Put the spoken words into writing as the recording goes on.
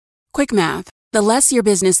Quick math. The less your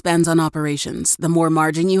business spends on operations, the more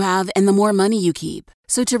margin you have and the more money you keep.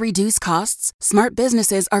 So to reduce costs, smart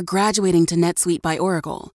businesses are graduating to NetSuite by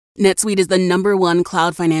Oracle. NetSuite is the #1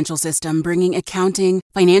 cloud financial system bringing accounting,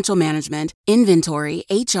 financial management, inventory,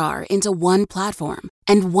 HR into one platform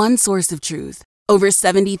and one source of truth. Over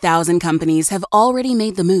 70,000 companies have already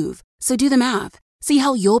made the move. So do the math. See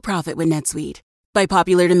how you'll profit with NetSuite. By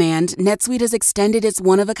popular demand, NetSuite has extended its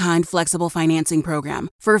one-of-a-kind flexible financing program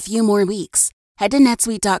for a few more weeks. Head to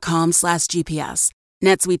netsuite.com/GPS.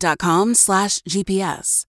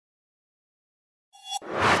 netsuite.com/GPS.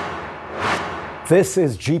 This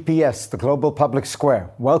is GPS, the Global Public Square.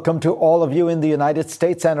 Welcome to all of you in the United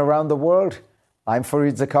States and around the world. I'm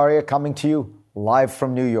Fareed Zakaria, coming to you live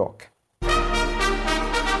from New York.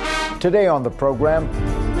 Today on the program,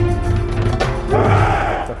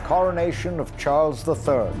 the coronation of Charles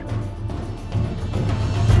III.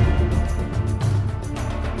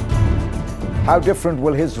 How different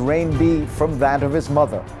will his reign be from that of his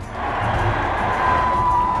mother?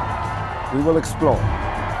 We will explore.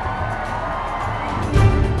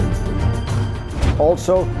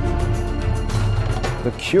 Also,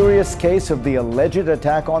 the curious case of the alleged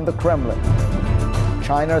attack on the Kremlin,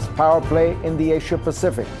 China's power play in the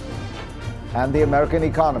Asia-Pacific, and the American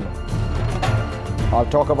economy. I'll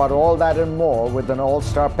talk about all that and more with an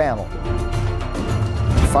all-star panel.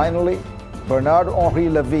 Finally, Bernard-Henri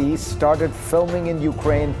Lévy started filming in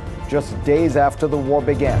Ukraine just days after the war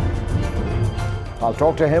began. I'll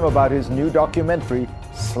talk to him about his new documentary,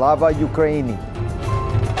 Slava Ukraini,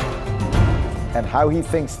 and how he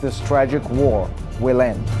thinks this tragic war will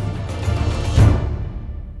end.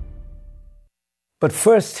 But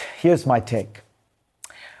first, here's my take.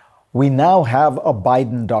 We now have a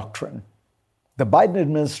Biden doctrine. The Biden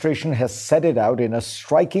administration has set it out in a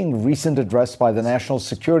striking recent address by the National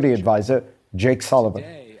Security Advisor, Jake Sullivan.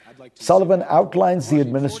 Sullivan outlines the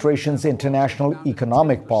administration's international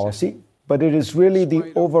economic policy, but it is really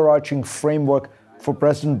the overarching framework for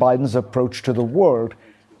President Biden's approach to the world,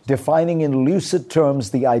 defining in lucid terms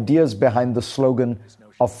the ideas behind the slogan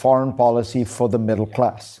of foreign policy for the middle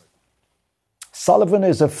class. Sullivan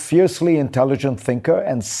is a fiercely intelligent thinker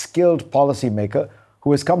and skilled policymaker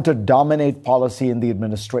who has come to dominate policy in the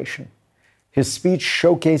administration. His speech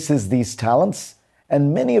showcases these talents,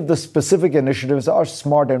 and many of the specific initiatives are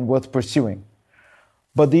smart and worth pursuing.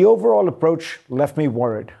 But the overall approach left me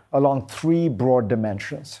worried along three broad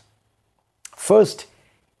dimensions. First,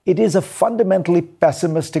 it is a fundamentally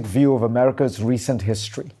pessimistic view of America's recent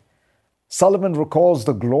history. Sullivan recalls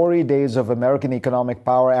the glory days of American economic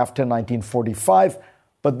power after 1945,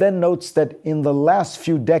 but then notes that in the last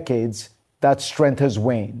few decades, that strength has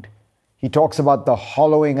waned. He talks about the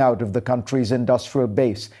hollowing out of the country's industrial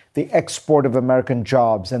base, the export of American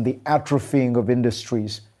jobs, and the atrophying of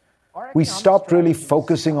industries. We stopped really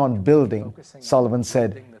focusing on building, Sullivan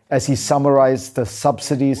said, as he summarized the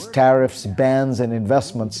subsidies, tariffs, bans, and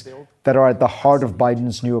investments that are at the heart of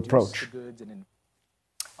Biden's new approach.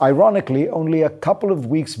 Ironically, only a couple of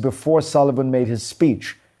weeks before Sullivan made his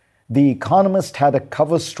speech, The Economist had a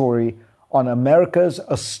cover story on America's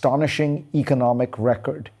astonishing economic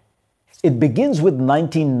record. It begins with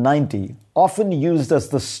 1990, often used as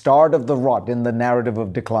the start of the rot in the narrative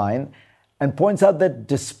of decline, and points out that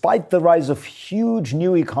despite the rise of huge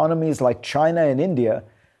new economies like China and India,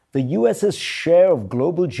 the US's share of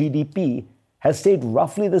global GDP has stayed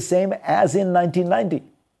roughly the same as in 1990,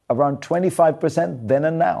 around 25% then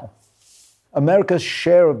and now. America's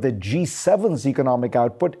share of the G7's economic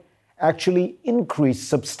output actually increased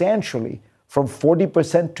substantially from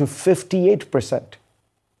 40% to 58%.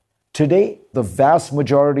 Today, the vast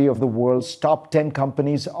majority of the world's top 10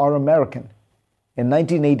 companies are American. In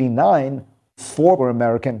 1989, 4 were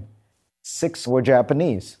American, 6 were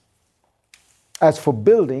Japanese. As for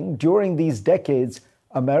building, during these decades,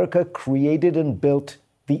 America created and built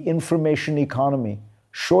the information economy,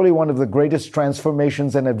 surely one of the greatest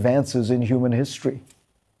transformations and advances in human history.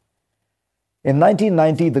 In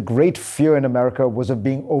 1990, the great fear in America was of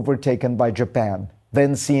being overtaken by Japan,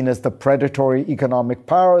 then seen as the predatory economic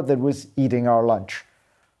power that was eating our lunch.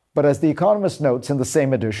 But as The Economist notes in the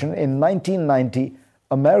same edition, in 1990,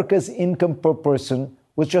 America's income per person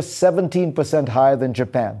was just 17% higher than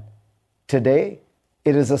Japan. Today,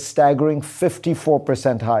 it is a staggering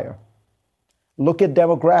 54% higher. Look at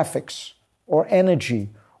demographics, or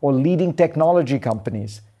energy, or leading technology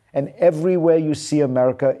companies, and everywhere you see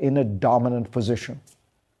America in a dominant position.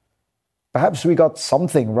 Perhaps we got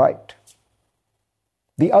something right.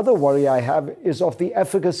 The other worry I have is of the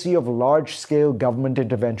efficacy of large-scale government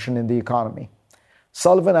intervention in the economy.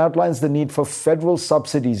 Sullivan outlines the need for federal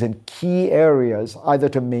subsidies in key areas, either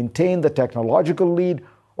to maintain the technological lead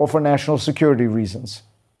or for national security reasons.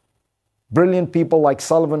 Brilliant people like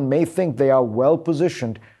Sullivan may think they are well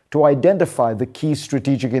positioned to identify the key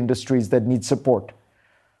strategic industries that need support.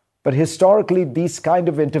 But historically, these kind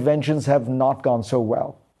of interventions have not gone so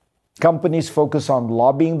well. Companies focus on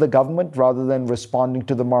lobbying the government rather than responding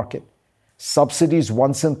to the market. Subsidies,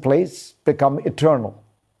 once in place, become eternal,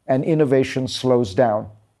 and innovation slows down.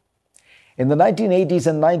 In the 1980s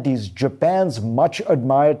and 90s, Japan's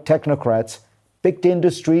much-admired technocrats picked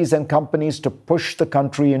industries and companies to push the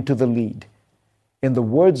country into the lead. In the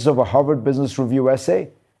words of a Harvard Business Review essay,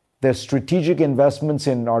 their strategic investments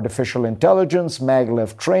in artificial intelligence,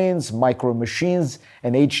 maglev trains, micro machines,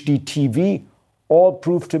 and HD TV all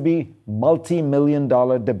proved to be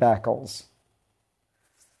multi-million-dollar debacles.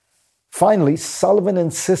 Finally, Sullivan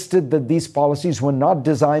insisted that these policies were not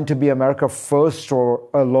designed to be America first or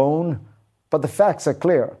alone, but the facts are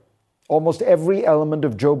clear. Almost every element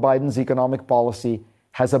of Joe Biden's economic policy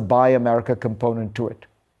has a Buy America component to it.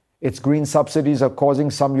 Its green subsidies are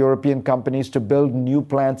causing some European companies to build new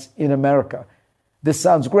plants in America. This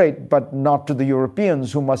sounds great, but not to the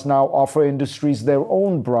Europeans, who must now offer industries their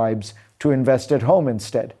own bribes to invest at home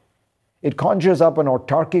instead. It conjures up an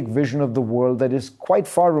autarkic vision of the world that is quite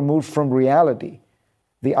far removed from reality.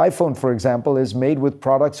 The iPhone, for example, is made with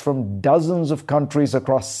products from dozens of countries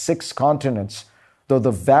across 6 continents, though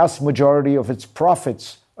the vast majority of its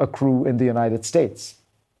profits accrue in the United States.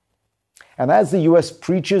 And as the US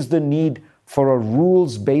preaches the need for a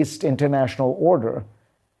rules-based international order,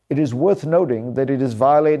 it is worth noting that it is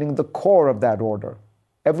violating the core of that order.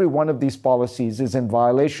 Every one of these policies is in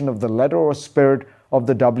violation of the letter or spirit of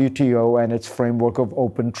the WTO and its framework of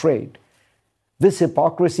open trade. This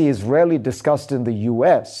hypocrisy is rarely discussed in the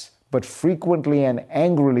US, but frequently and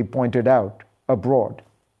angrily pointed out abroad.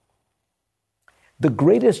 The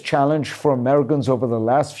greatest challenge for Americans over the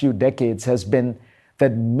last few decades has been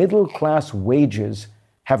that middle-class wages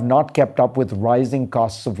have not kept up with rising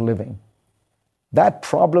costs of living. That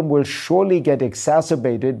problem will surely get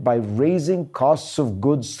exacerbated by raising costs of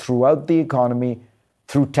goods throughout the economy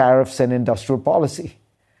through tariffs and industrial policy.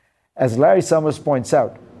 As Larry Summers points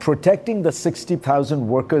out, protecting the 60,000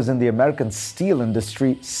 workers in the American steel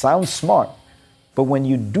industry sounds smart, but when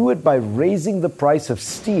you do it by raising the price of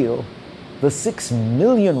steel, the 6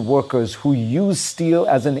 million workers who use steel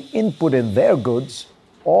as an input in their goods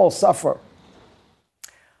all suffer.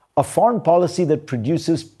 A foreign policy that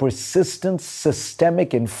produces persistent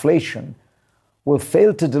systemic inflation will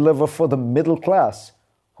fail to deliver for the middle class,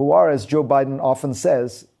 who are, as Joe Biden often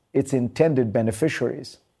says, its intended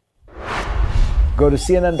beneficiaries. Go to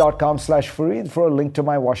cnn.com/Fareed for a link to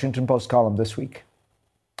my Washington Post column this week.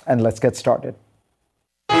 And let's get started.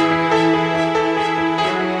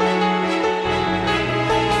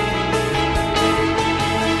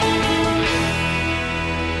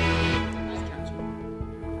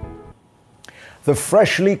 The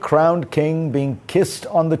freshly crowned king being kissed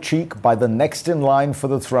on the cheek by the next in line for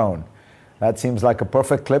the throne. That seems like a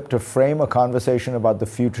perfect clip to frame a conversation about the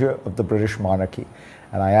future of the British monarchy.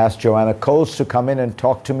 And I asked Joanna Coles to come in and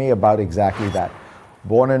talk to me about exactly that.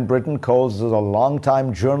 Born in Britain, Coles is a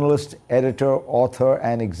longtime journalist, editor, author,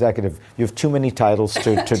 and executive. You have too many titles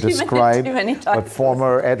to describe. Too many titles. But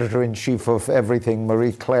former editor-in-chief of everything,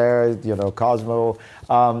 Marie Claire, Cosmo.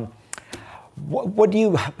 How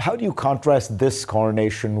do you contrast this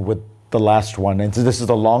coronation with the last one? And so this is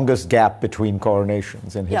the longest gap between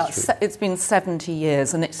coronations in history. Yeah, it's been 70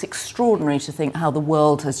 years, and it's extraordinary to think how the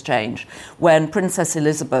world has changed. When Princess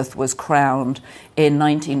Elizabeth was crowned in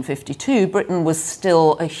 1952, Britain was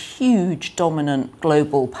still a huge, dominant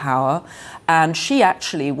global power, and she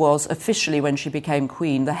actually was officially, when she became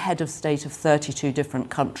queen, the head of state of 32 different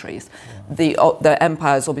countries. Yeah. The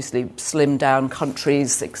empire's obviously slimmed down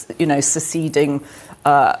countries, seceding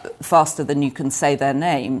faster than you can say their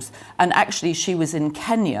names. And actually, she was in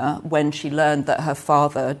Kenya when she learned that her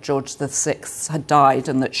father, George VI, had died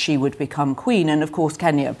and that she would become queen. And of course,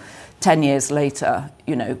 Kenya, 10 years later,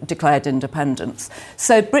 declared independence.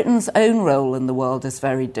 So Britain's own role in the world is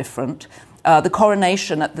very different. The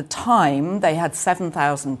coronation at the time, they had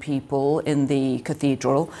 7,000 people in the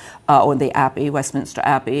cathedral, or in the Abbey, Westminster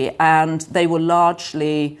Abbey, and they were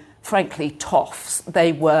largely, frankly, toffs.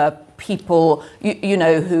 They were people,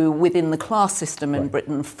 who within the class system in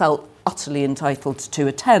Britain felt utterly entitled to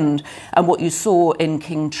attend. And what you saw in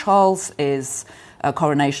King Charles's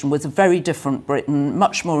coronation was a very different Britain,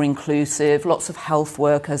 much more inclusive, lots of health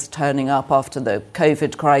workers turning up after the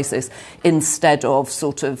COVID crisis, instead of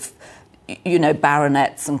sort of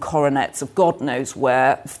baronets and coronets of God knows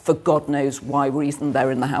where, for God knows why reason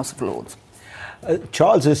they're in the House of Lords.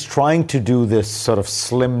 Charles is trying to do this sort of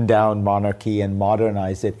slim down monarchy and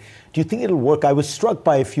modernize it. Do you think it'll work? I was struck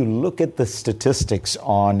by, if you look at the statistics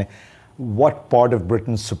on what part of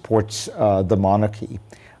Britain supports the monarchy,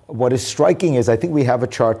 what is striking is, I think we have a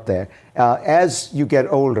chart there, as you get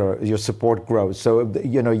older, your support grows. So,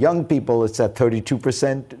 young people, it's at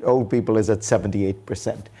 32%, old people is at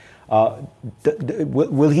 78%.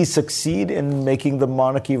 Will he succeed in making the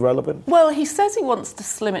monarchy relevant? Well, he says he wants to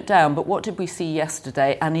slim it down, but what did we see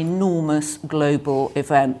yesterday? An enormous global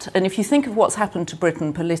event. And if you think of what's happened to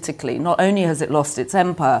Britain politically, not only has it lost its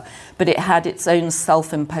empire, but it had its own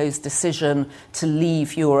self-imposed decision to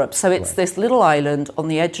leave Europe. So it's this little island on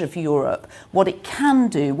the edge of Europe. What it can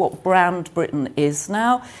do, what brand Britain is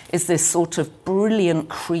now, is this sort of brilliant,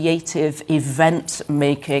 creative,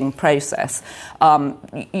 event-making process.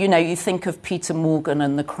 You think of Peter Morgan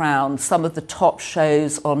and The Crown. Some of the top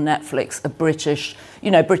shows on Netflix are British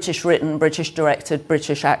written, British directed,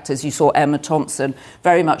 British actors. You saw Emma Thompson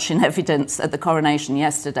very much in evidence at the coronation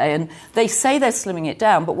yesterday. And they say they're slimming it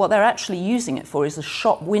down, but what they're actually using it for is a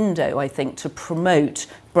shop window, I think, to promote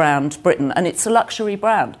brand Britain. And it's a luxury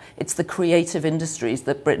brand. It's the creative industries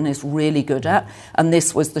that Britain is really good at. And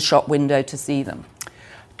this was the shop window to see them.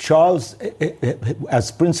 Charles, as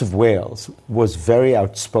Prince of Wales, was very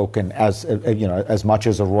outspoken, as much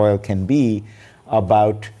as a royal can be,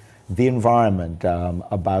 about the environment,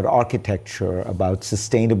 about architecture, about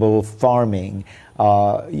sustainable farming.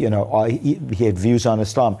 He had views on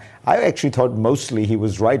Islam. I actually thought mostly he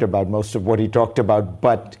was right about most of what he talked about,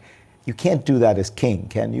 but you can't do that as king,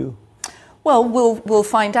 can you? Well, we'll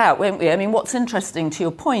find out, won't we? I mean, what's interesting to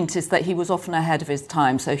your point is that he was often ahead of his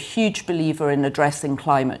time, so huge believer in addressing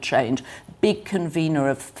climate change, big convener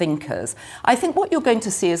of thinkers. I think what you're going to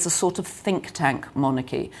see is a sort of think tank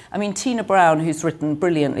monarchy. I mean, Tina Brown, who's written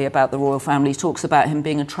brilliantly about the royal family, talks about him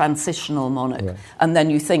being a transitional monarch. Right. And then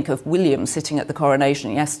you think of William sitting at the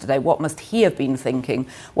coronation yesterday. What must he have been thinking,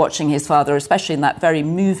 watching his father, especially in that very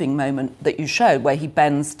moving moment that you showed where he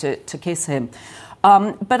bends to kiss him.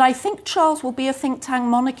 But I think Charles will be a think tank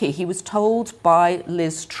monarchy. He was told by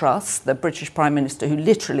Liz Truss, the British Prime Minister, who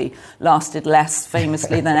literally lasted less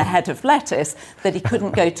famously than a head of lettuce, that he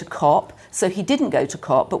couldn't go to COP. So he didn't go to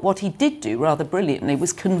COP, but what he did do rather brilliantly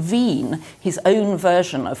was convene his own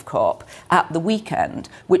version of COP at the weekend,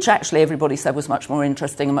 which actually everybody said was much more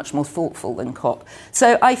interesting and much more thoughtful than COP.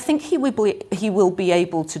 So I think he will be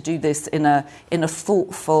able to do this in a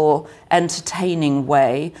thoughtful, entertaining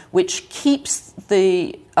way, which keeps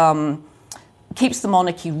the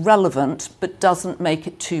monarchy relevant but doesn't make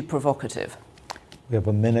it too provocative. We have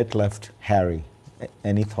a minute left. Harry,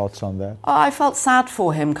 any thoughts on that? I felt sad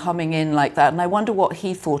for him coming in like that, and I wonder what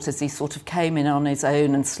he thought as he sort of came in on his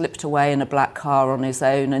own and slipped away in a black car on his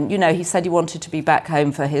own. And, he said he wanted to be back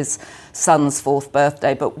home for his son's 4th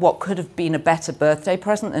birthday, but what could have been a better birthday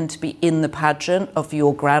present than to be in the pageant of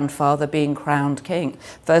your grandfather being crowned king?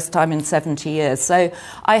 First time in 70 years. So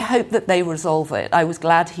I hope that they resolve it. I was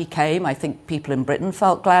glad he came. I think people in Britain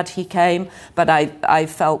felt glad he came, but I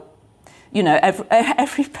felt,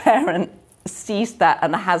 every parent sees that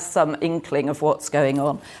and has some inkling of what's going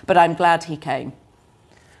on. But I'm glad he came.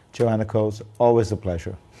 Joanna Coles, always a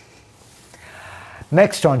pleasure.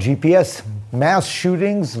 Next on GPS, mass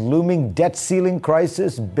shootings, looming debt ceiling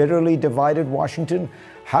crisis, bitterly divided Washington.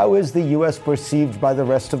 How is the U.S. perceived by the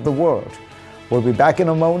rest of the world? We'll be back in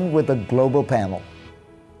a moment with a global panel.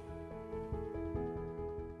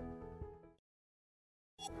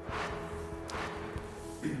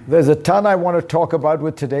 There's a ton I want to talk about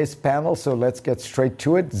with today's panel, so let's get straight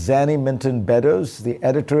to it. Zanny Minton-Beddoes, the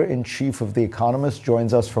editor-in-chief of The Economist,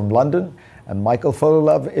 joins us from London. And Michael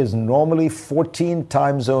Fullilove is normally 14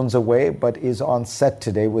 time zones away, but is on set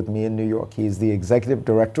today with me in New York. He's the executive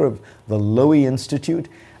director of the Lowy Institute,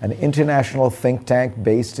 an international think tank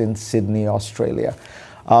based in Sydney, Australia.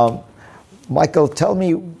 Michael, tell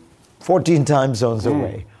me, 14 time zones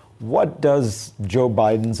away, what does Joe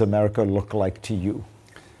Biden's America look like to you?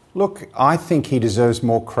 Look, I think he deserves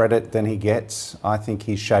more credit than he gets. I think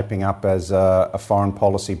he's shaping up as a foreign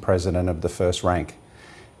policy president of the first rank.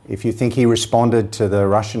 If you think he responded to the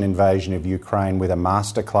Russian invasion of Ukraine with a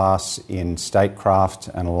masterclass in statecraft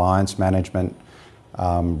and alliance management,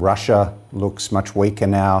 Russia looks much weaker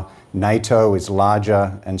now. NATO is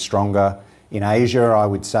larger and stronger. In Asia, I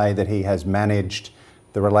would say that he has managed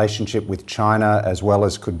the relationship with China as well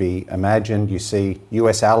as could be imagined. You see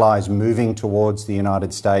US allies moving towards the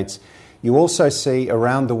United States. You also see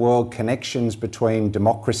around the world connections between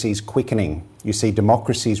democracies quickening. You see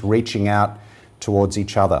democracies reaching out towards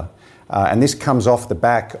each other. And this comes off the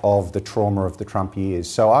back of the trauma of the Trump years.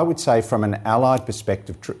 So I would say from an allied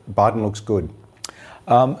perspective, Biden looks good.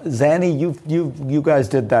 Zanny, you guys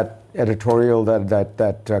did that editorial,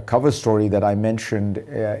 that cover story that I mentioned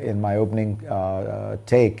in my opening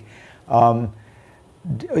take.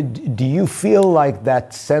 Do you feel like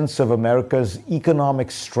that sense of America's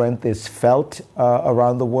economic strength is felt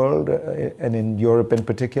around the world and in Europe in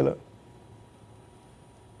particular?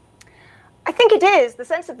 I think it is. The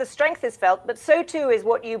sense of the strength is felt, but so too is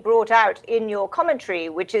what you brought out in your commentary,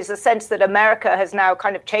 which is a sense that America has now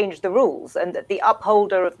kind of changed the rules and that the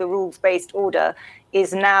upholder of the rules-based order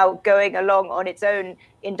is now going along on its own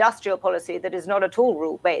industrial policy that is not at all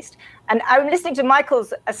rule-based. And I'm listening to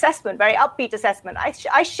Michael's assessment, very upbeat assessment.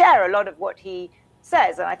 I share a lot of what he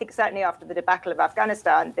says, and I think certainly after the debacle of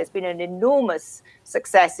Afghanistan, there's been an enormous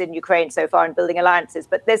success in Ukraine so far in building alliances.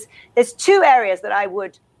 But there's two areas that I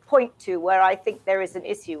would point to where I think there is an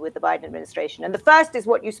issue with the Biden administration. And the first is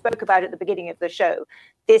what you spoke about at the beginning of the show,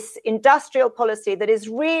 this industrial policy that is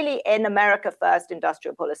really an America first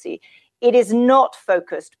industrial policy. It is not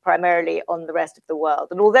focused primarily on the rest of the world.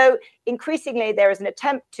 And although increasingly there is an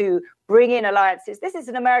attempt to bring in alliances, this is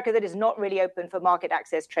an America that is not really open for market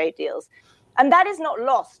access trade deals. And that is not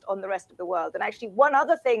lost on the rest of the world. And actually, one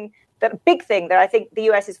other thing, that big thing that I think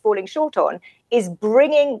the US is falling short on is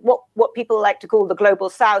bringing what people like to call the global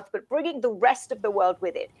south, but bringing the rest of the world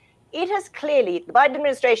with it. It has clearly, the Biden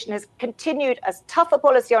administration has continued a tougher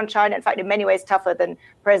policy on China, in fact, in many ways tougher than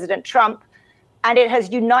President Trump, and it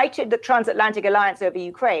has united the transatlantic alliance over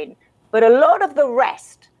Ukraine. But a lot of the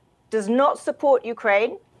rest does not support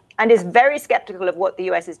Ukraine and is very skeptical of what the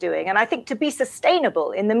US is doing. And I think to be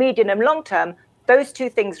sustainable in the medium and long term, those two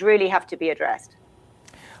things really have to be addressed.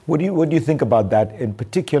 What do you think about that? In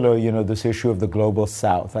particular, this issue of the global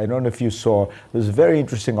south. I don't know if you saw, there's a very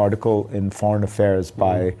interesting article in Foreign Affairs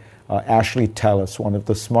by Ashley Tellis, one of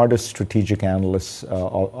the smartest strategic analysts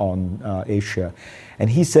on Asia. And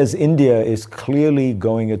he says India is clearly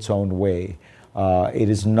going its own way. It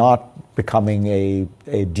is not becoming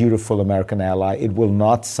a dutiful American ally. It will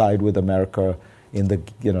not side with America in the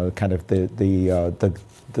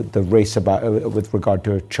race with regard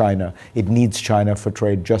to China. It needs China for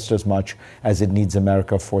trade just as much as it needs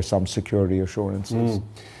America for some security assurances.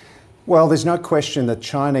 Well, there's no question that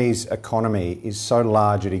Chinese economy is so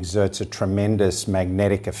large it exerts a tremendous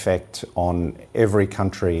magnetic effect on every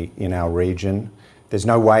country in our region. There's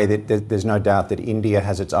no way that there's no doubt that India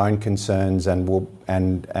has its own concerns and will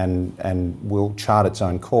chart its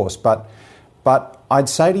own course. But I'd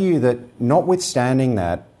say to you that notwithstanding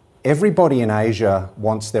that, everybody in Asia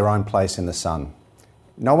wants their own place in the sun.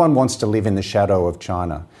 No one wants to live in the shadow of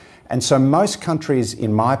China. And so most countries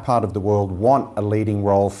in my part of the world want a leading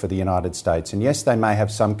role for the United States. And yes, they may have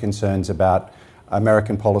some concerns about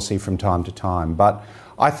American policy from time to time, but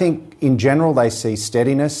I think in general they see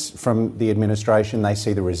steadiness from the administration. They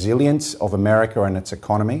see the resilience of America and its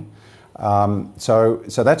economy. So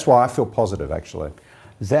that's why I feel positive, actually.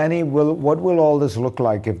 Zanny, what will all this look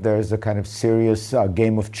like if there's a kind of serious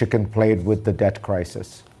game of chicken played with the debt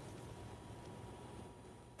crisis?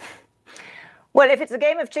 Well, if it's a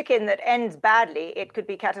game of chicken that ends badly, it could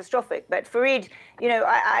be catastrophic. But Fareed,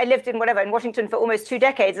 I lived in Washington for almost 2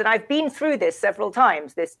 decades, and I've been through this several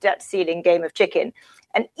times, this debt ceiling game of chicken.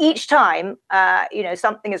 And each time,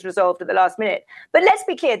 something is resolved at the last minute. But let's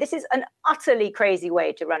be clear, this is an utterly crazy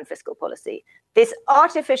way to run fiscal policy. This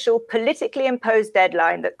artificial, politically imposed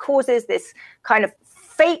deadline that causes this kind of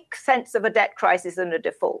fake sense of a debt crisis and a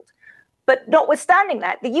default. But notwithstanding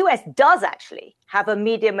that, the US does actually have a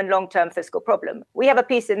medium and long-term fiscal problem. We have a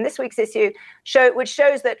piece in this week's issue which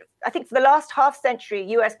shows that I think for the last half century,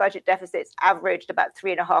 US budget deficits averaged about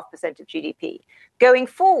 3.5% of GDP. Going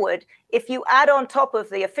forward, if you add on top of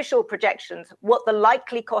the official projections what the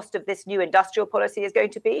likely cost of this new industrial policy is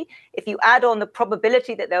going to be, if you add on the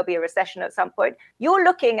probability that there'll be a recession at some point, you're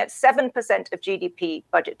looking at 7% of GDP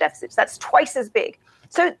budget deficits. That's twice as big.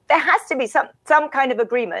 So there has to be some kind of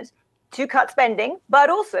agreement to cut spending, but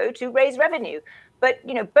also to raise revenue. But,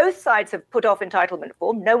 both sides have put off entitlement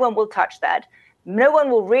reform. No one will touch that. No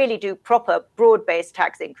one will really do proper broad-based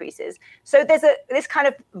tax increases. So there's this kind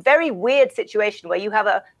of very weird situation where you have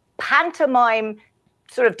a pantomime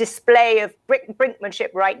sort of display of brinkmanship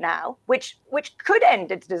right now, which could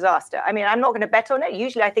end in disaster. I mean, I'm not going to bet on it.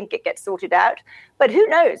 Usually I think it gets sorted out. But who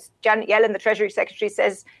knows? Janet Yellen, the Treasury Secretary,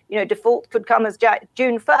 says, default could come as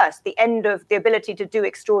June 1st, the end of the ability to do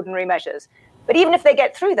extraordinary measures. But even if they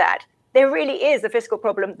get through that, there really is a fiscal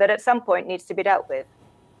problem that at some point needs to be dealt with.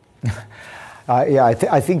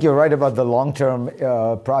 I think you're right about the long-term.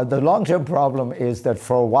 The long-term problem is that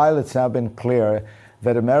for a while it's now been clear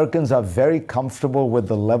that Americans are very comfortable with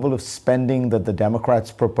the level of spending that the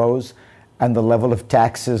Democrats propose and the level of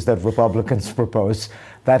taxes that Republicans propose.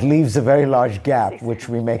 That leaves a very large gap, which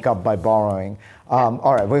we make up by borrowing.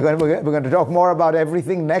 All right, we're going to talk more about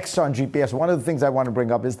everything next on GPS. One of the things I want to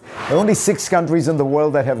bring up is there are only 6 countries in the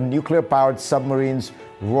world that have nuclear-powered submarines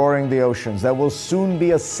roaring the oceans. There will soon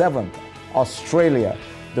be a 7th, Australia.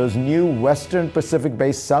 Those new Western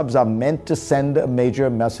Pacific-based subs are meant to send a major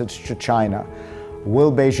message to China.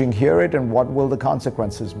 Will Beijing hear it, and what will the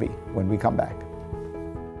consequences be when we come back?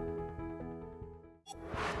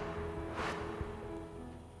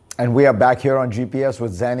 And we are back here on GPS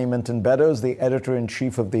with Zanny Minton-Beddoes, the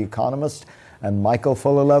editor-in-chief of The Economist, and Michael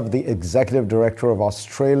Fullilove, the executive director of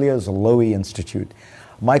Australia's Lowy Institute.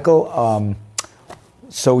 Michael,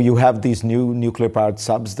 so you have these new nuclear-powered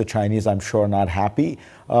subs. The Chinese, I'm sure, are not happy.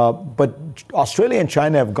 But Australia and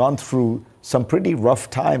China have gone through some pretty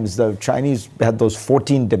rough times. The Chinese had those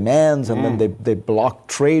 14 demands, and then they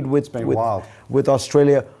blocked trade with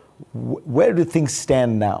Australia. Where do things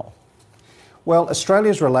stand now? Well,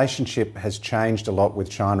 Australia's relationship has changed a lot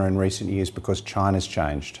with China in recent years because China's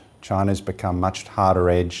changed. China's become much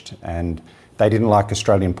harder-edged, and they didn't like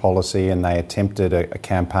Australian policy, and they attempted a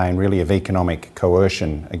campaign really of economic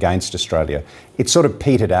coercion against Australia. It sort of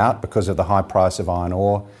petered out because of the high price of iron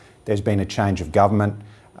ore. There's been a change of government.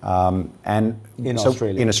 In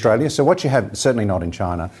Australia. So what you have, certainly not in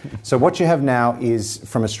China. So what you have now is,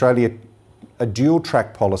 from Australia, a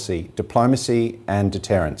dual-track policy, diplomacy and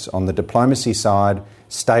deterrence. On the diplomacy side,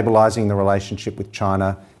 stabilising the relationship with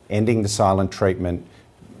China, ending the silent treatment,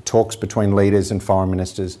 talks between leaders and foreign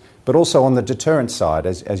ministers, but also on the deterrence side,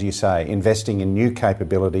 as you say, investing in new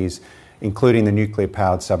capabilities, including the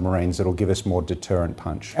nuclear-powered submarines that will give us more deterrent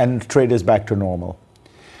punch. And trade is back to normal.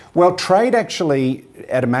 Well, trade actually,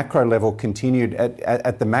 at a macro level, continued.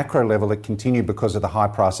 At the macro level, it continued because of the high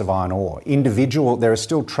price of iron ore. There are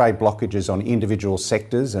still trade blockages on individual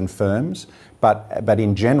sectors and firms, but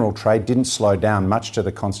in general, trade didn't slow down, much to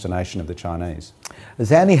the consternation of the Chinese.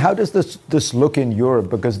 Zanny, how does this look in Europe?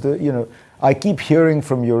 Because I keep hearing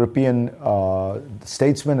from European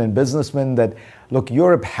statesmen and businessmen that, look,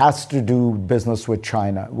 Europe has to do business with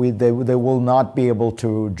China. They will not be able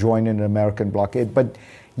to join in an American blockade. But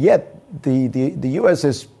yet, the U.S.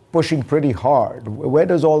 is pushing pretty hard. Where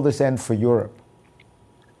does all this end for Europe?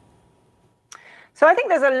 So I think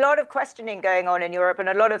there's a lot of questioning going on in Europe and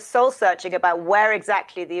a lot of soul-searching about where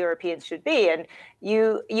exactly the Europeans should be. And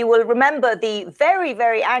you will remember the very,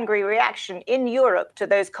 very angry reaction in Europe to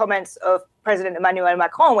those comments of President Emmanuel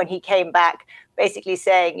Macron when he came back, basically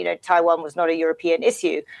saying, Taiwan was not a European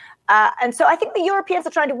issue. And so I think the Europeans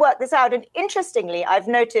are trying to work this out. And interestingly, I've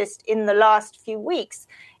noticed in the last few weeks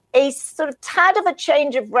a sort of tad of a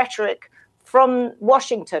change of rhetoric from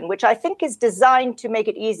Washington, which I think is designed to make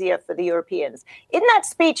it easier for the Europeans. In that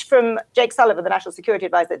speech from Jake Sullivan, the National Security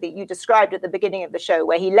Advisor that you described at the beginning of the show,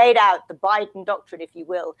 where he laid out the Biden doctrine, if you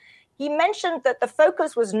will, he mentioned that the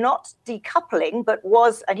focus was not decoupling, but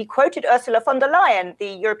was, and he quoted Ursula von der Leyen, the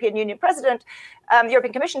European Union president,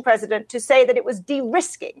 European Commission president, to say that it was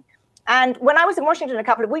de-risking. And when I was in Washington a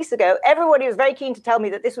couple of weeks ago, everybody was very keen to tell me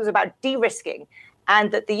that this was about de-risking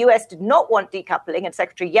and that the US did not want decoupling, and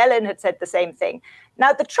Secretary Yellen had said the same thing.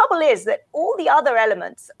 Now, the trouble is that all the other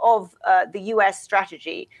elements of the US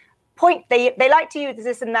strategy they like to use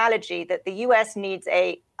this analogy that the US needs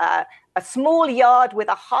a small yard with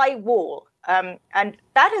a high wall. And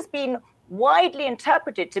that has been widely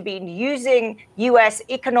interpreted to be using US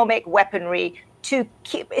economic weaponry to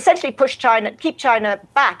essentially keep China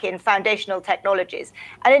back in foundational technologies.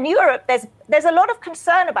 And in Europe, there's a lot of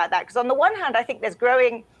concern about that, because on the one hand, I think there's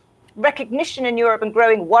growing recognition in Europe and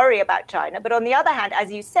growing worry about China. But on the other hand,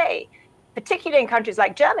 as you say, particularly in countries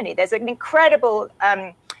like Germany, there's an incredible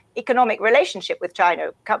economic relationship with China.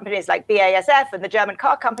 Companies like BASF and the German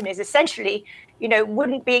car companies essentially,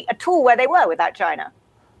 wouldn't be at all where they were without China.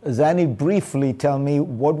 Zanny, briefly tell me,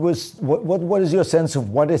 what is your sense of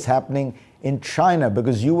what is happening in China?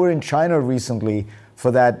 Because you were in China recently for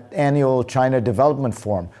that annual China Development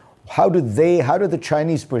Forum. How do the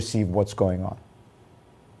Chinese perceive what's going on?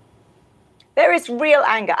 There is real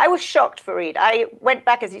anger. I was shocked, Fareed. I went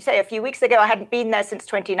back, as you say, a few weeks ago. I hadn't been there since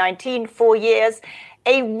 2019, 4 years.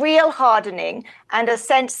 A real hardening and a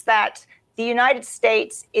sense that the United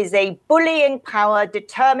States is a bullying power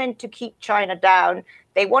determined to keep China down.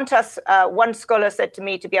 They want us, one scholar said to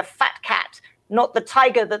me, to be a fat cat, not the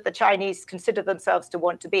tiger that the Chinese consider themselves to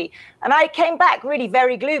want to be. And I came back really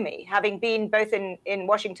very gloomy, having been both in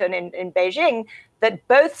Washington and in Beijing, that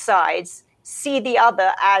both sides see the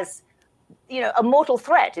other as a mortal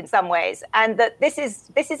threat in some ways, and that this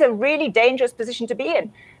is a really dangerous position to be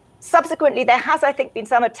in. Subsequently, there has, I think, been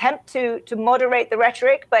some attempt to moderate the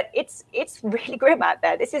rhetoric, but it's really grim out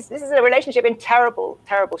there. This is a relationship in terrible,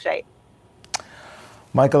 terrible shape.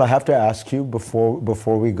 Michael, I have to ask you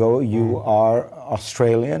before we go. You are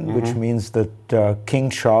Australian, which means that King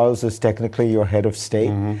Charles is technically your head of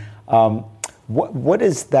state. What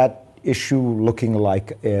is that issue looking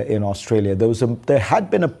like in Australia? There had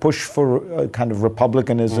been a push for kind of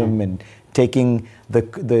republicanism and taking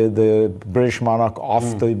the British monarch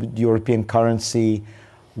off the European currency.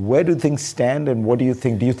 Where do things stand, and what do you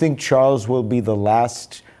think? Do you think Charles will be the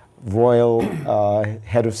last royal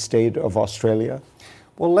head of state of Australia?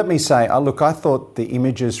 Well, let me say, look, I thought the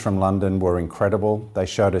images from London were incredible. They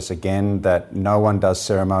showed us again that no one does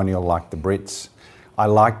ceremonial like the Brits. I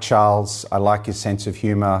like Charles. I like his sense of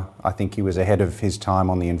humour. I think he was ahead of his time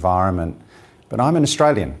on the environment. But I'm an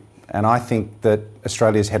Australian, and I think that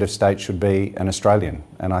Australia's head of state should be an Australian,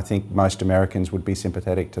 and I think most Americans would be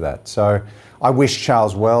sympathetic to that. So I wish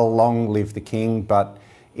Charles well, long live the King, but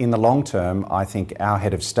in the long term, I think our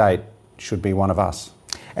head of state should be one of us.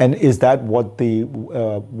 And is that what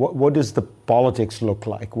what does the politics look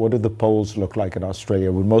like? What do the polls look like in Australia?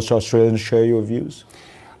 Would most Australians share your views?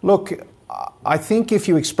 Look, I think if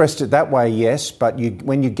you expressed it that way, yes, but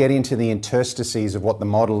when you get into the interstices of what the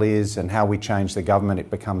model is and how we change the government, it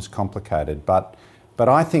becomes complicated. But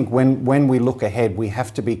I think when we look ahead, we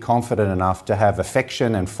have to be confident enough to have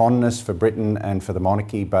affection and fondness for Britain and for the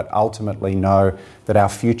monarchy, but ultimately know that our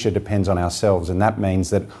future depends on ourselves. And that means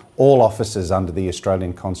that all offices under the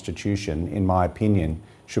Australian Constitution, in my opinion,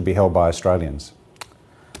 should be held by Australians.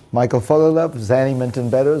 Michael Fuller, Zanny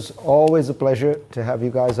Minton-Beddoes, always a pleasure to have you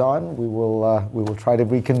guys on. We will try to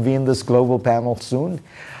reconvene this global panel soon.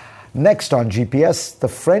 Next on GPS, the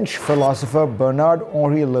French philosopher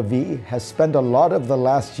Bernard-Henri Lévy has spent a lot of the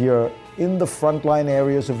last year in the frontline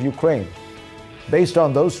areas of Ukraine. Based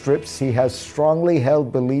on those trips, he has strongly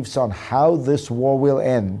held beliefs on how this war will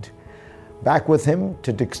end. Back with him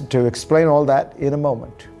to explain all that in a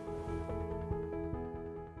moment.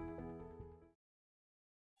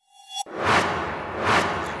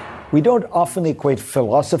 We don't often equate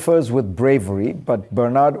philosophers with bravery, but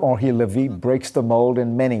Bernard-Henri Lévy breaks the mold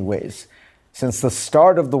in many ways. Since the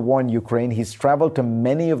start of the war in Ukraine, he's traveled to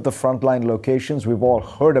many of the frontline locations we've all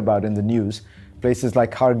heard about in the news, places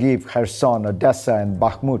like Kharkiv, Kherson, Odessa, and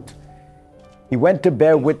Bakhmut. He went to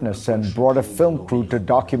bear witness and brought a film crew to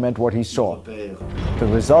document what he saw. The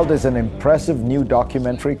result is an impressive new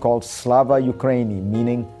documentary called Slava Ukraini,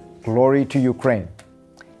 meaning Glory to Ukraine.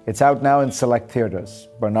 It's out now in select theaters.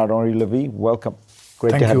 Bernard-Henri Lévy, welcome.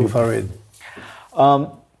 Great to have you. Thank you, Farid.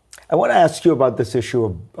 I want to ask you about this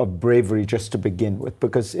issue of bravery just to begin with,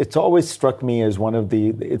 because it's always struck me as one of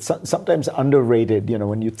it's sometimes underrated. You know,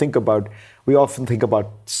 when you think about, we often think about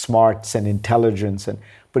smarts and intelligence,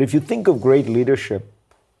 but if you think of great leadership,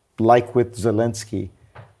 like with Zelensky,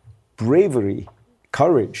 bravery,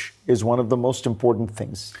 courage is one of the most important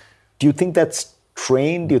things. Do you think that's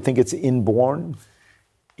trained? Do you think it's inborn?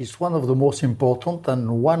 It's one of the most important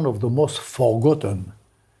and one of the most forgotten.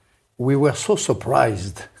 We were so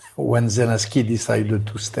surprised when Zelensky decided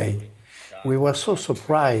to stay. We were so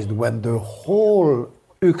surprised when the whole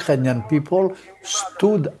Ukrainian people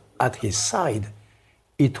stood at his side.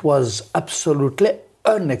 It was absolutely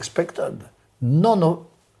unexpected. None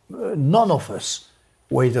of us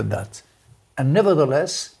waited that. And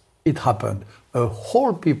nevertheless, it happened. A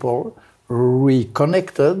whole people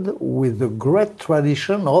reconnected with the great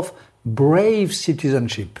tradition of brave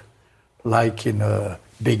citizenship, like in the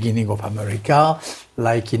beginning of America,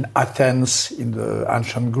 like in Athens in the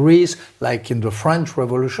ancient Greece, like in the French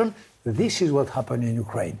Revolution. This is what happened in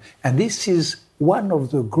Ukraine. And this is one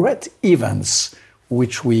of the great events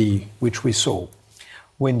which we saw.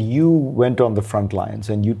 When you went on the front lines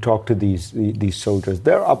and you talked to these soldiers,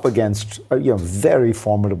 they're up against a very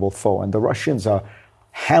formidable foe, and the Russians are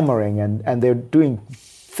hammering and they're doing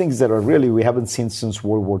things that are really we haven't seen since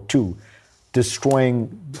World War II,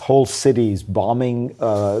 destroying whole cities, bombing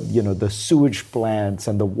the sewage plants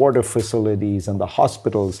and the water facilities and the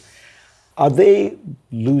hospitals. Are they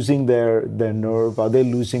losing their nerve? Are they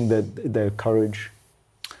losing their courage?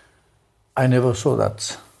 I never saw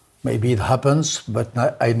that. Maybe it happens, but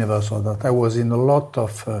I never saw that. I was in a lot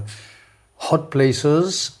of hot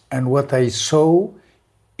places, and what I saw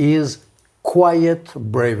is quiet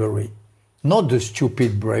bravery, not the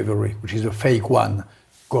stupid bravery, which is a fake one,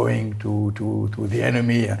 going to the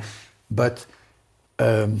enemy, but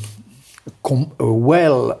a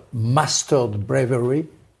well-mastered bravery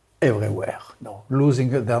everywhere. No, losing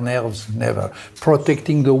their nerves, never.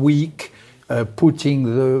 Protecting the weak, putting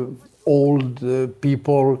the old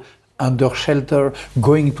people under shelter,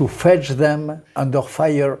 going to fetch them under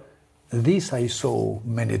fire. This I saw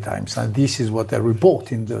many times, and this is what I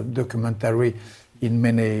report in the documentary in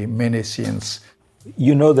many scenes.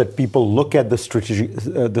 You know that people look at the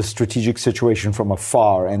strategic situation from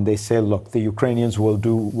afar, and they say, "Look, the Ukrainians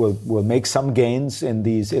will make some gains in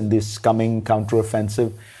this coming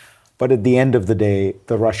counteroffensive, but at the end of the day,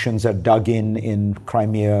 the Russians are dug in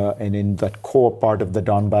Crimea and in that core part of the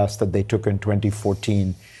Donbass that they took in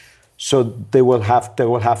 2014. So there will have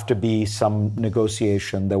to be some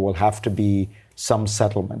negotiation. There will have to be some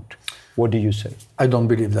settlement." What do you say? I don't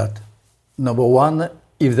believe that. Number one,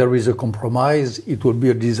 if there is a compromise, it will be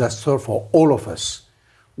a disaster for all of us.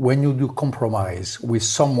 When you do compromise with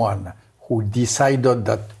someone who decided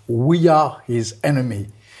that we are his enemy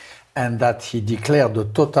and that he declared a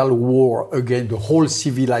total war against the whole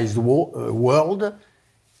civilized world,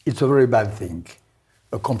 it's a very bad thing.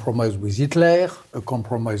 A compromise with Hitler, a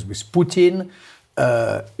compromise with Putin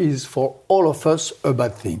is for all of us a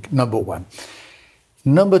bad thing, number one.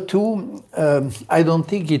 Number two, I don't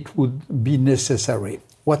think it would be necessary.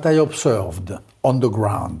 What I observed on the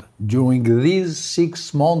ground during these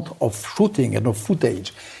 6 months of shooting and of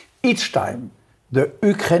footage, each time the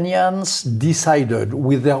Ukrainians decided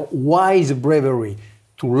with their wise bravery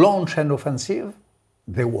to launch an offensive,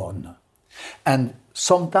 they won. And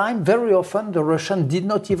sometimes, very often, the Russians did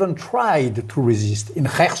not even try to resist, in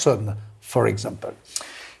Kherson, for example.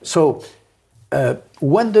 So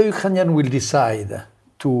when the Ukrainians will decide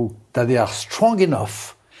that they are strong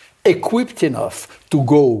enough, equipped enough to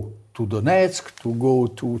go to Donetsk, to go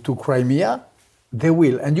to Crimea, they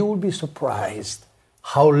will. And you will be surprised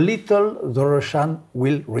how little the Russians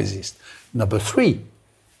will resist. Number three,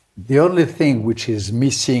 the only thing which is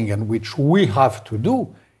missing and which we have to do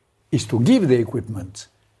is to give the equipment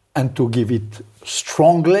and to give it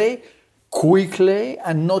strongly, quickly,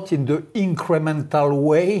 and not in the incremental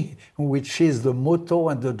way, which is the motto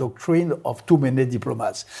and the doctrine of too many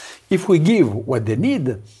diplomats. If we give what they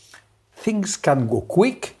need, things can go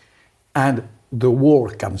quick and the war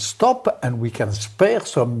can stop and we can spare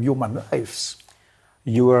some human lives.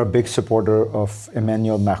 You are a big supporter of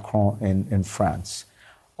Emmanuel Macron in France.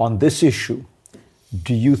 On this issue,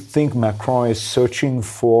 do you think Macron is searching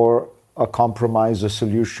for a compromise, a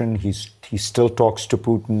solution? He still talks to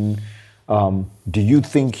Putin. Do you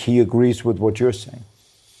think he agrees with what you're saying?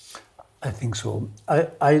 I think so.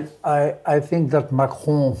 I think that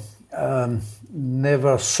Macron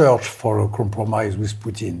never searched for a compromise with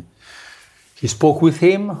Putin. He spoke with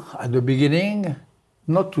him at the beginning,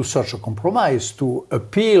 not to search a compromise, to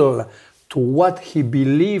appeal to what he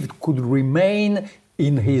believed could remain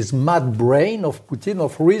in his mad brain of Putin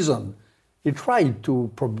of reason. He tried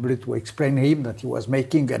probably to explain to him that he was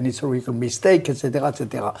making an historical mistake,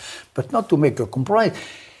 etc., but not to make a compromise.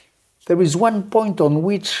 There is one point on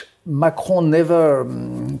which Macron never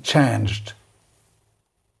changed.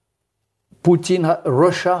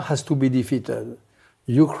 Russia has to be defeated.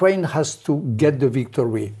 Ukraine has to get the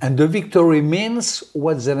victory. And the victory means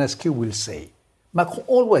what Zelensky will say. Macron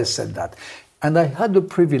always said that. And I had the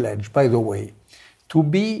privilege, by the way, to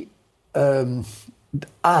be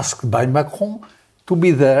asked by Macron to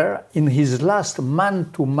be there in his last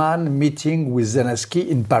man-to-man meeting with Zelensky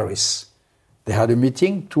in Paris. They had a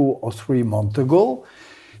meeting 2 or 3 months ago.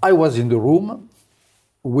 I was in the room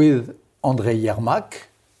with Andrei Yermak,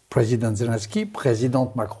 President Zelensky,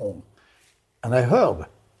 President Macron. And I heard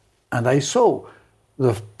and I saw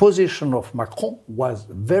the position of Macron was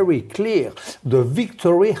very clear. The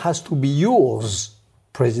victory has to be yours,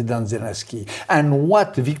 President Zelensky. And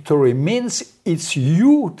what victory means, it's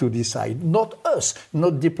you to decide, not us,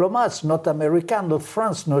 not diplomats, not America, not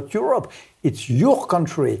France, not Europe. It's your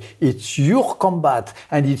country, it's your combat,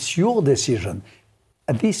 and it's your decision.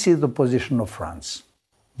 And this is the position of France.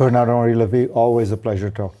 Bernard-Henri Lévy, always a pleasure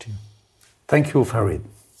to talk to you. Thank you, Farid.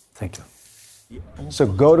 Thank you. So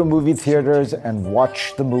go to movie theaters and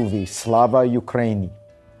watch the movie Slava Ukraini.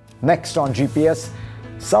 Next on GPS,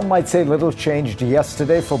 some might say little changed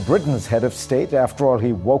yesterday for Britain's head of state. After all,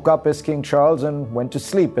 he woke up as King Charles and went to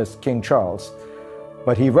sleep as King Charles.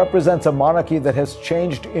 But he represents a monarchy that has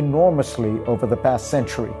changed enormously over the past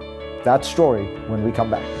century. That story when we come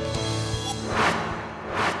back.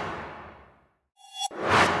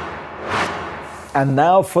 And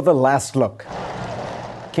now for the last look.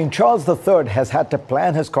 King Charles III has had to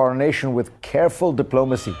plan his coronation with careful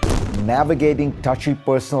diplomacy, navigating touchy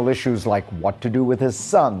personal issues like what to do with his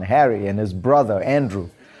son, Harry, and his brother, Andrew.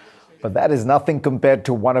 But that is nothing compared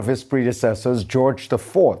to one of his predecessors, George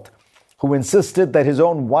IV, who insisted that his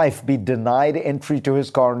own wife be denied entry to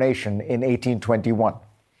his coronation in 1821.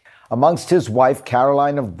 Amongst his wife,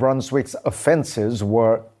 Caroline of Brunswick's offenses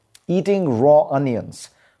were eating raw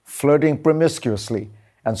onions, flirting promiscuously,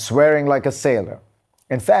 and swearing like a sailor.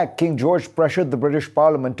 In fact, King George pressured the British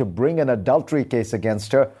Parliament to bring an adultery case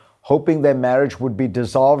against her, hoping their marriage would be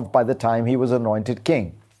dissolved by the time he was anointed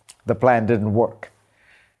king. The plan didn't work.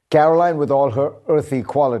 Caroline, with all her earthy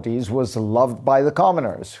qualities, was loved by the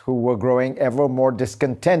commoners, who were growing ever more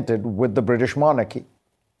discontented with the British monarchy.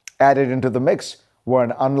 Added into the mix were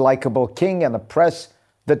an unlikable king and a press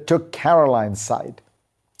that took Caroline's side.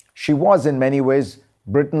 She was, in many ways,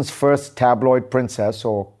 Britain's first tabloid princess,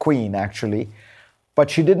 or queen, actually, but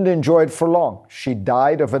she didn't enjoy it for long. She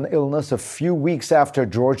died of an illness a few weeks after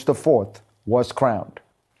George IV was crowned.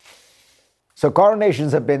 So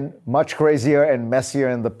coronations have been much crazier and messier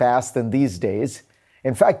in the past than these days.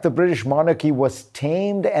 In fact, the British monarchy was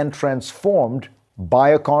tamed and transformed by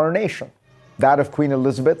a coronation, that of Queen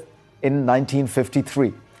Elizabeth in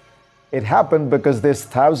 1953. It happened because this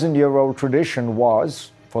 1,000-year-old tradition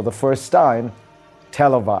was, for the first time,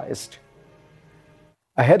 televised.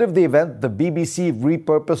 Ahead of the event, the BBC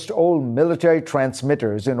repurposed old military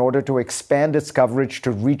transmitters in order to expand its coverage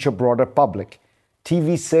to reach a broader public.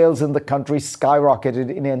 TV sales in the country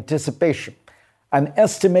skyrocketed in anticipation. An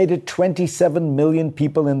estimated 27 million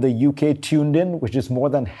people in the UK tuned in, which is more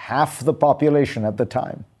than half the population at the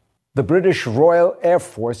time. The British Royal Air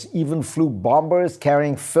Force even flew bombers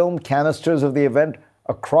carrying film canisters of the event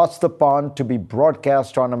across the pond to be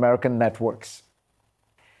broadcast on American networks.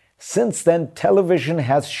 Since then, television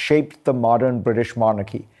has shaped the modern British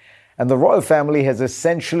monarchy, and the royal family has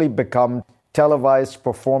essentially become televised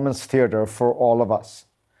performance theatre for all of us.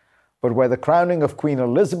 But where the crowning of Queen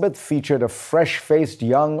Elizabeth featured a fresh-faced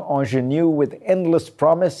young ingenue with endless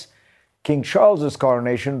promise, King Charles's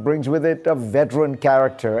coronation brings with it a veteran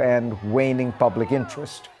character and waning public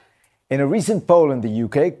interest. In a recent poll in the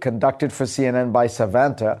UK, conducted for CNN by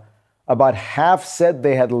Savanta, about half said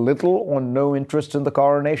they had little or no interest in the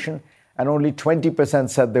coronation, and only 20%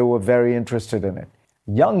 said they were very interested in it.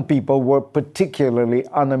 Young people were particularly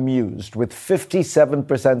unamused, with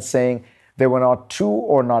 57% saying they were not too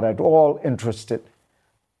or not at all interested.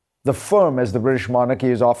 The firm, as the British monarchy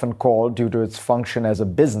is often called due to its function as a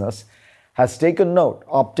business, has taken note,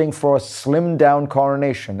 opting for a slimmed-down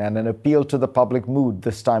coronation and an appeal to the public mood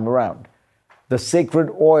this time around. The sacred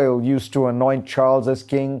oil used to anoint Charles as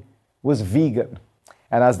king was vegan.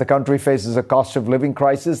 And as the country faces a cost of living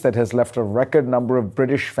crisis that has left a record number of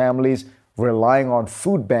British families relying on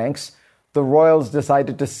food banks, the royals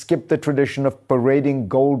decided to skip the tradition of parading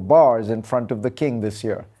gold bars in front of the king this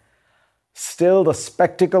year. Still, the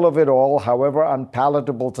spectacle of it all, however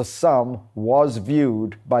unpalatable to some, was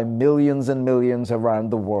viewed by millions and millions around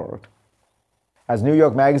the world. As New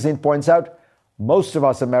York Magazine points out, most of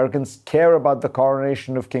us Americans care about the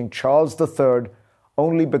coronation of King Charles III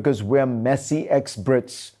only because we're messy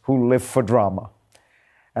ex-Brits who live for drama.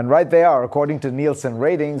 And right they are. According to Nielsen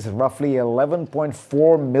ratings, roughly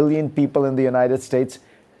 11.4 million people in the United States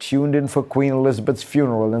tuned in for Queen Elizabeth's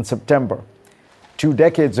funeral in September. 2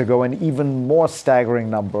 decades ago, an even more staggering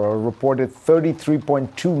number, a reported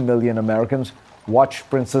 33.2 million Americans, watched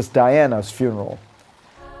Princess Diana's funeral.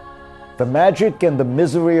 The magic and the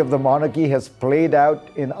misery of the monarchy has played out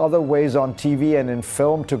in other ways on TV and in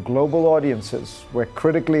film to global audiences, where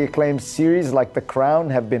critically acclaimed series like The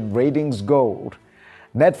Crown have been ratings gold.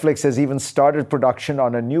 Netflix has even started production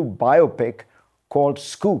on a new biopic called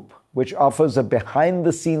Scoop, which offers a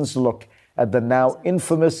behind-the-scenes look at the now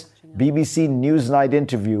infamous BBC Newsnight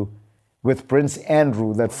interview with Prince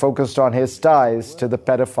Andrew that focused on his ties to the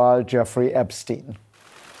pedophile Jeffrey Epstein.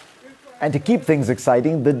 And to keep things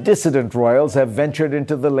exciting, the dissident royals have ventured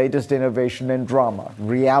into the latest innovation in drama,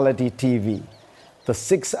 reality TV. The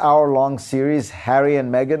 6-hour-long series Harry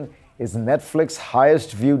and Meghan is Netflix's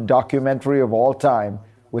highest-viewed documentary of all time,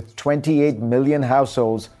 with 28 million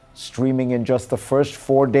households streaming in just the first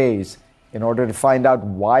 4 days in order to find out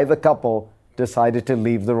why the couple decided to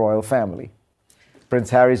leave the royal family. Prince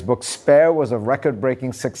Harry's book Spare was a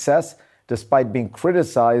record-breaking success, despite being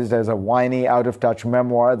criticized as a whiny, out-of-touch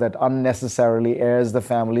memoir that unnecessarily airs the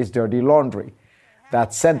family's dirty laundry.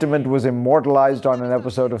 That sentiment was immortalized on an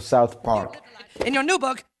episode of South Park. In your new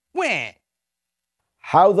book, where?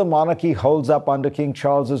 How the monarchy holds up under King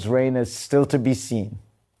Charles's reign is still to be seen.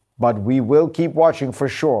 But we will keep watching for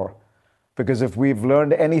sure, because if we've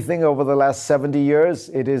learned anything over the last 70 years,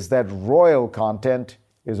 it is that royal content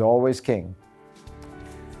is always king.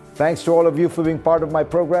 Thanks to all of you for being part of my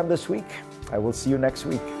program this week. I will see you next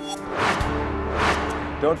week.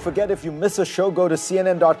 Don't forget, if you miss a show, go to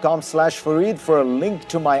cnn.com/Fareed for a link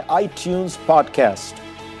to my iTunes podcast.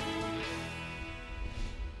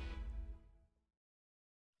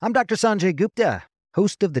 I'm Dr. Sanjay Gupta,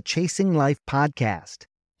 host of the Chasing Life podcast.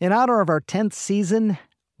 In honor of our 10th season,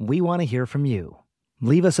 we want to hear from you.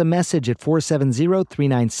 Leave us a message at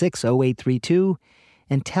 470-396-0832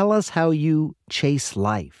 and tell us how you chase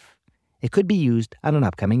life. It could be used on an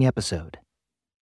upcoming episode.